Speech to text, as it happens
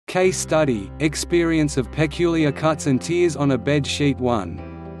Case study, experience of peculiar cuts and tears on a bed sheet.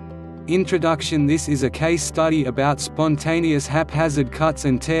 1. Introduction. This is a case study about spontaneous haphazard cuts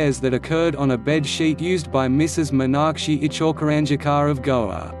and tears that occurred on a bed sheet used by Mrs. Meenakshi Ichokaranjikar of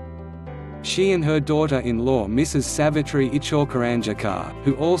Goa. She and her daughter-in-law Mrs. Savitri Ichokaranjikar,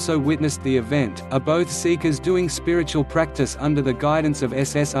 who also witnessed the event, are both seekers doing spiritual practice under the guidance of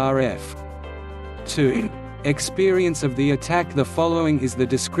SSRF. 2. Experience of the attack. The following is the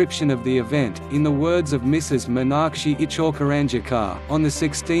description of the event, in the words of Mrs. Meenakshi Ichokaranjikar. On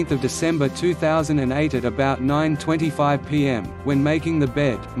 16 December 2008 at about 9:25 p.m., when making the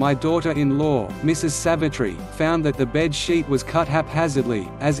bed, my daughter-in-law, Mrs. Savitri, found that the bed sheet was cut haphazardly,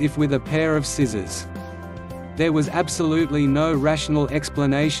 as if with a pair of scissors. There was absolutely no rational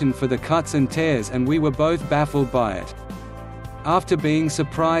explanation for the cuts and tears, and we were both baffled by it. After being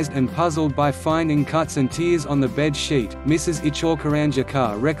surprised and puzzled by finding cuts and tears on the bed sheet, Mrs.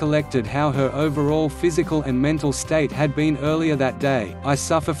 Ichokaranjikar recollected how her overall physical and mental state had been earlier that day. I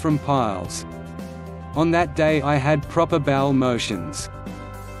suffer from piles. On that day I had proper bowel motions.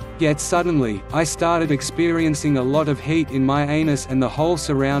 Yet suddenly, I started experiencing a lot of heat in my anus and the whole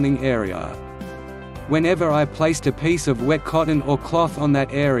surrounding area. Whenever I placed a piece of wet cotton or cloth on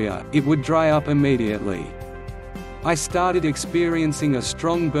that area, it would dry up immediately. I started experiencing a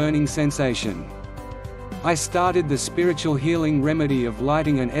strong burning sensation. I started the spiritual healing remedy of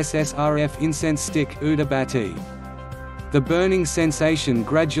lighting an SSRF incense stick, Udabati. The burning sensation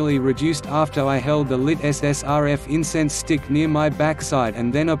gradually reduced after I held the lit SSRF incense stick near my backside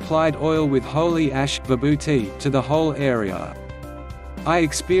and then applied oil with holy ash vibhuti to the whole area. I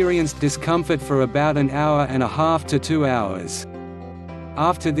experienced discomfort for about an hour and a half to 2 hours.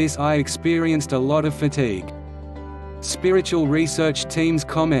 After this I experienced a lot of fatigue. Spiritual research teams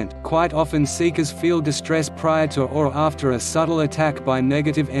comment, quite often seekers feel distress prior to or after a subtle attack by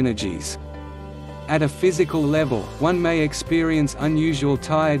negative energies. At a physical level, one may experience unusual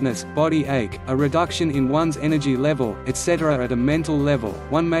tiredness, body ache, a reduction in one's energy level, etc. At a mental level,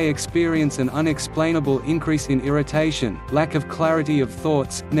 one may experience an unexplainable increase in irritation, lack of clarity of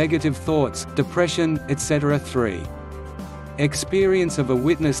thoughts, negative thoughts, depression, etc. 3. Experience of a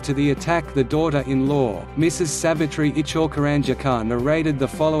witness to the attack. The daughter-in-law, Mrs. Savitri Ichokaranjikar, narrated the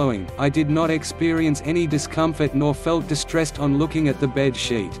following: I did not experience any discomfort nor felt distressed on looking at the bed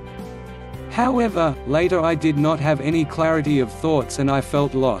sheet. However, later I did not have any clarity of thoughts and I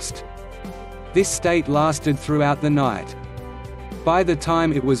felt lost. This state lasted throughout the night. By the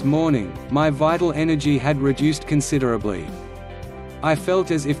time it was morning, my vital energy had reduced considerably. I felt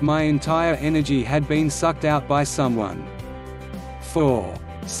as if my entire energy had been sucked out by someone. 4.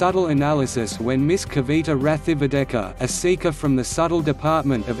 Subtle analysis. When Miss Kavita Rathivedekar, a seeker from the subtle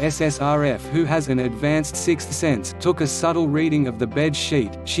department of SSRF who has an advanced sixth sense, took a subtle reading of the bed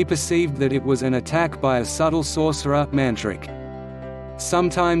sheet, she perceived that it was an attack by a subtle sorcerer, mantric.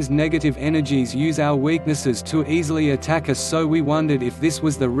 Sometimes negative energies use our weaknesses to easily attack us, so we wondered if this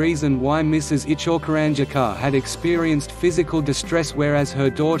was the reason why Mrs. Ichokaranjikar had experienced physical distress whereas her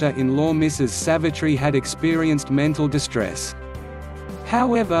daughter-in-law Mrs. Savitri had experienced mental distress.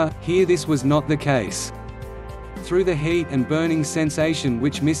 However, here this was not the case. Through the heat and burning sensation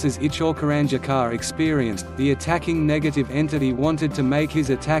which Mrs. Ichokaranjikar experienced, the attacking negative entity wanted to make his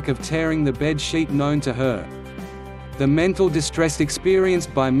attack of tearing the bed sheet known to her. The mental distress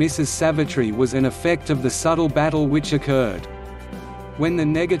experienced by Mrs. Savitri was an effect of the subtle battle which occurred. When the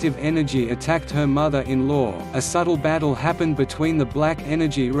negative energy attacked her mother-in-law, a subtle battle happened between the black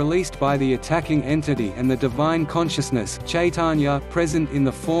energy released by the attacking entity and the divine consciousness Chaitanya present in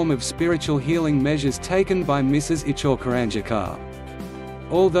the form of spiritual healing measures taken by Mrs. Ichokaranjikar.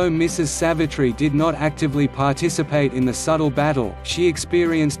 Although Mrs. Savitri did not actively participate in the subtle battle, she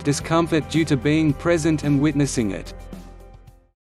experienced discomfort due to being present and witnessing it.